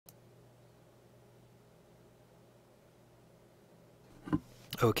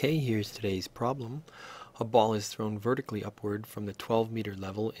Okay, here's today's problem. A ball is thrown vertically upward from the 12-meter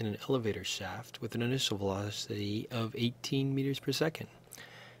level in an elevator shaft with an initial velocity of 18 meters per second.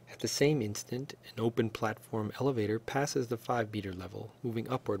 At the same instant, an open platform elevator passes the 5-meter level, moving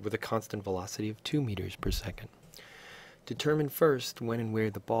upward with a constant velocity of 2 meters per second. Determine first when and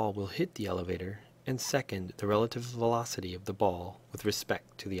where the ball will hit the elevator, and second, the relative velocity of the ball with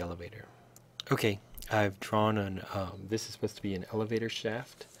respect to the elevator. Okay, I've drawn this is supposed to be an elevator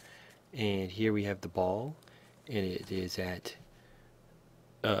shaft, and here we have the ball, and it is at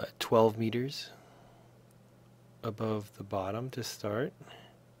 12 meters above the bottom to start.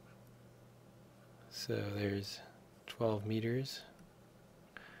 So there's 12 meters.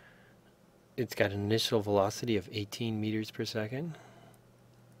 It's got an initial velocity of 18 meters per second.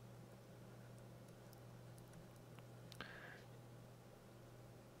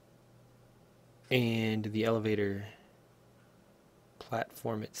 And the elevator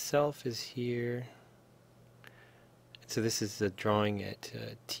platform itself is here. So this is the drawing at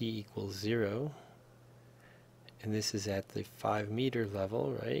t equals 0. And this is at the 5-meter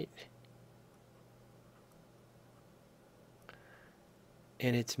level, right?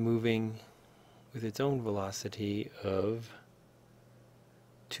 And it's moving with its own velocity of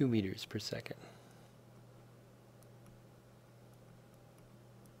 2 meters per second.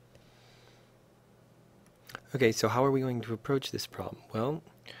 Okay, so how are we going to approach this problem? Well,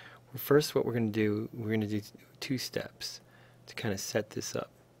 first what we're going to do two steps to kind of set this up.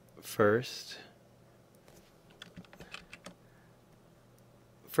 First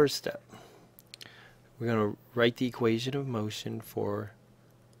step, we're going to write the equation of motion for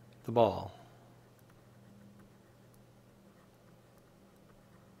the ball.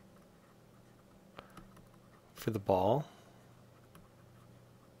 For the ball,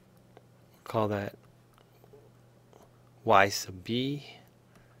 call that y sub b,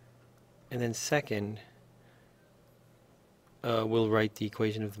 and then second, we'll write the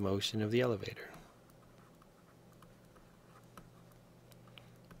equation of the motion of the elevator.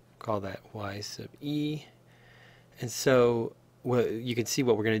 Call that y sub e. And so you can see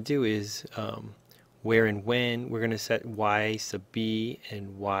what we're going to do is where and when we're going to set y sub b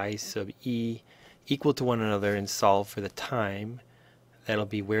and y sub e equal to one another and solve for the time. That'll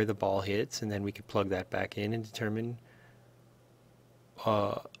be where the ball hits, and then we could plug that back in and determine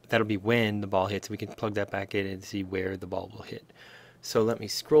that'll be when the ball hits. We can plug that back in and see where the ball will hit. So let me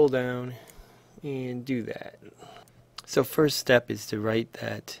scroll down and do that. So first step is to write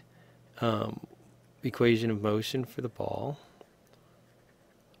that equation of motion for the ball,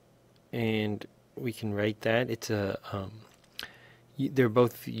 and we can write that it's a they're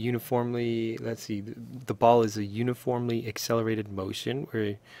both uniformly, let's see, the ball is a uniformly accelerated motion,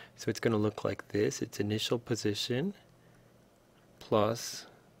 so it's going to look like this. Its initial position plus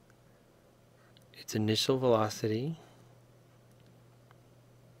its initial velocity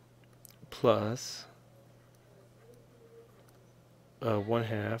plus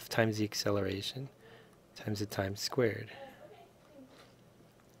 1/2 times the acceleration times the time squared.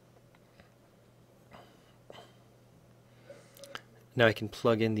 Now I can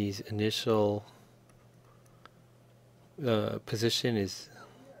plug in these initial position is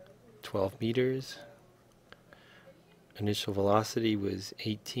 12 meters. Initial velocity was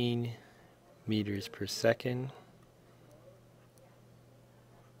 18 meters per second.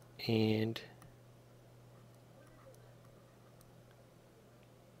 And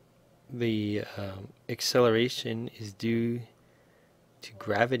the acceleration is due to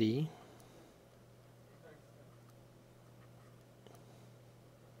gravity.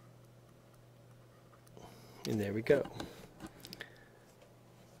 And there we go.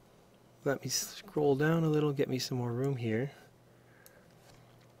 Let me scroll down a little, get me some more room here.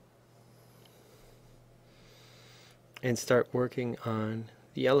 And start working on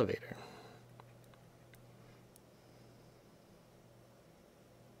the elevator.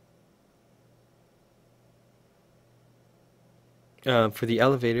 For the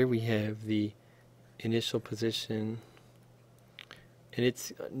elevator, we have the initial position, and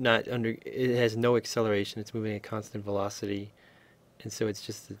it's not under, it has no acceleration, it's moving at constant velocity, and so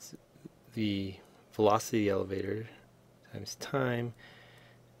it's the velocity of the elevator times time,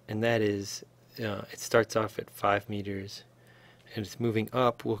 and that is, it starts off at 5 meters, and it's moving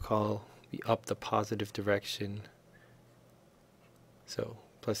up, we'll call up the positive direction, so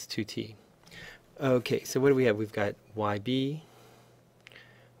plus 2t. Okay, so what do we have? We've got yb,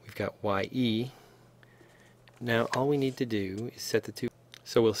 we've got ye. Now all we need to do is set the two,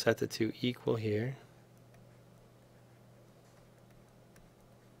 so we'll set the two equal here.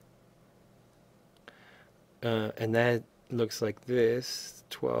 And that looks like this: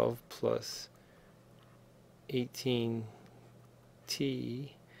 12 plus 18t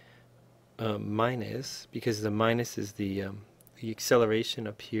minus, because the minus is the acceleration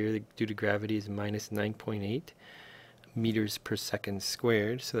up here due to gravity is minus 9.8 meters per second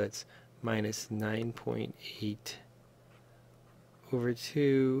squared, so that's minus 9.8 over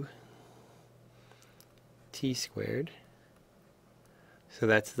 2 t squared. So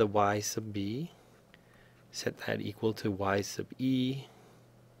that's the y sub b. Set that equal to y sub e,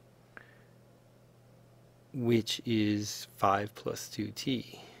 which is 5 plus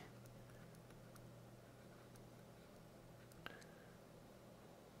 2t.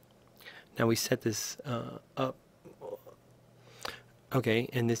 Now we set this up. Okay,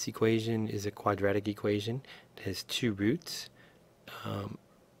 and this equation is a quadratic equation. It has two roots, and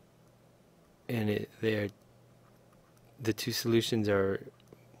the two solutions are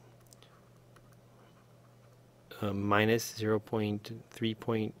minus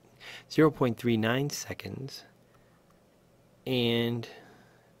 0.39 seconds and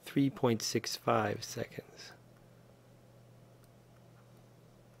 3.65 seconds.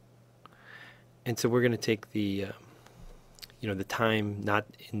 And so we're going to take the the time not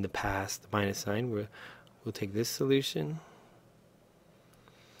in the past, the minus sign. We'll take this solution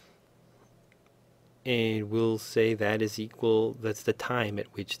and we'll say that is equal, that's the time at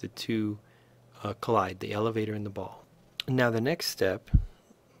which the two collide, the elevator and the ball. Now the next step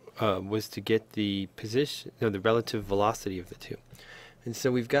was to get the position, the relative velocity of the two. And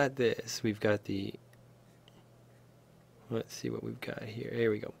so we've got this, we've got the, let's see what we've got here. Here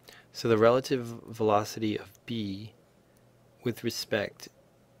we go. So the relative velocity of B with respect,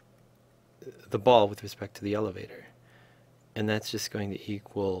 the ball with respect to the elevator. And that's just going to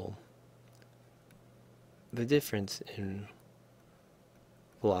equal the difference in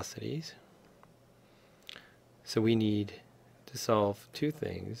velocities. So we need to solve two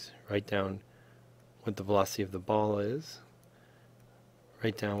things. Write down what the velocity of the ball is,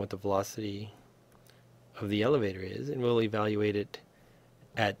 write down what the velocity of the elevator is, and we'll evaluate it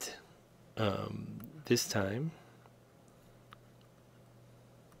at this time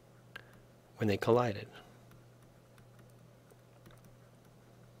when they collided.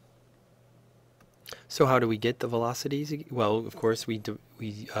 So how do we get the velocities? Well, of course, we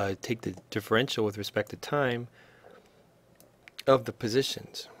take the differential with respect to time of the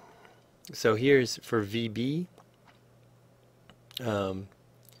positions. So here's for VB.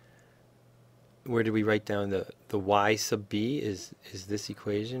 Where do we write down the y sub b is this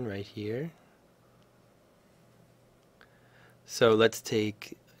equation right here. So let's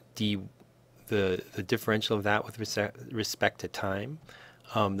take the differential of that with respect to time.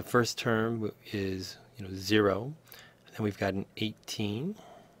 The first term is 0, and then we've got an 18.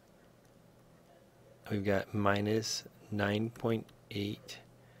 We've got minus 9.8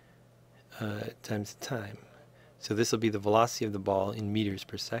 times the time. So this will be the velocity of the ball in meters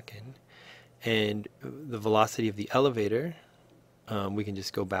per second. And the velocity of the elevator, we can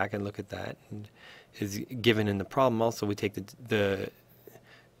just go back and look at that, and is given in the problem. Also, we take the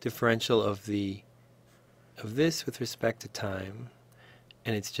differential of this with respect to time,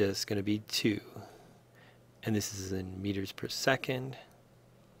 and it's just going to be 2. And this is in meters per second.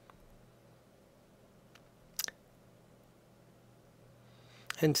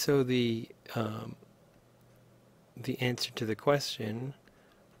 And so the answer to the question,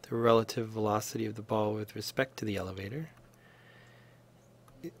 the relative velocity of the ball with respect to the elevator,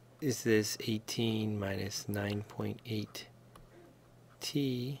 is this 18 minus 9.8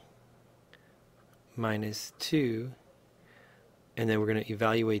 t minus 2, and then we're going to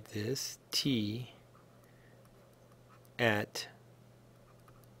evaluate this t at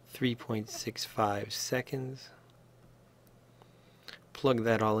 3.65 seconds. Plug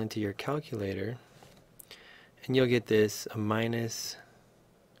that all into your calculator, and you'll get this a minus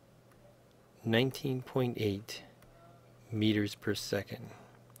 19.8 meters per second.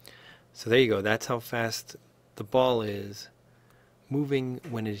 So there you go. That's how fast the ball is moving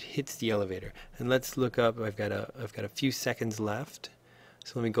when it hits the elevator. And let's look up. I've got a few seconds left.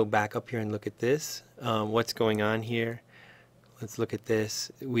 So let me go back up here and look at this. What's going on here? Let's look at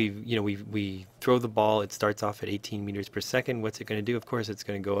this. We throw the ball. It starts off at 18 meters per second. What's it going to do? Of course, it's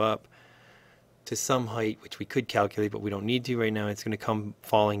going to go up to some height, which we could calculate, but we don't need to right now. It's going to come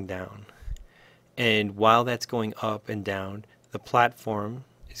falling down. And while that's going up and down, the platform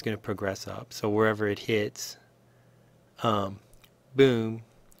is going to progress up. So wherever it hits, boom,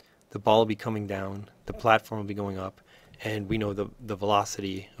 the ball will be coming down, the platform will be going up, and we know the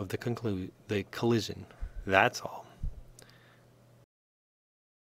velocity of the collision. That's all.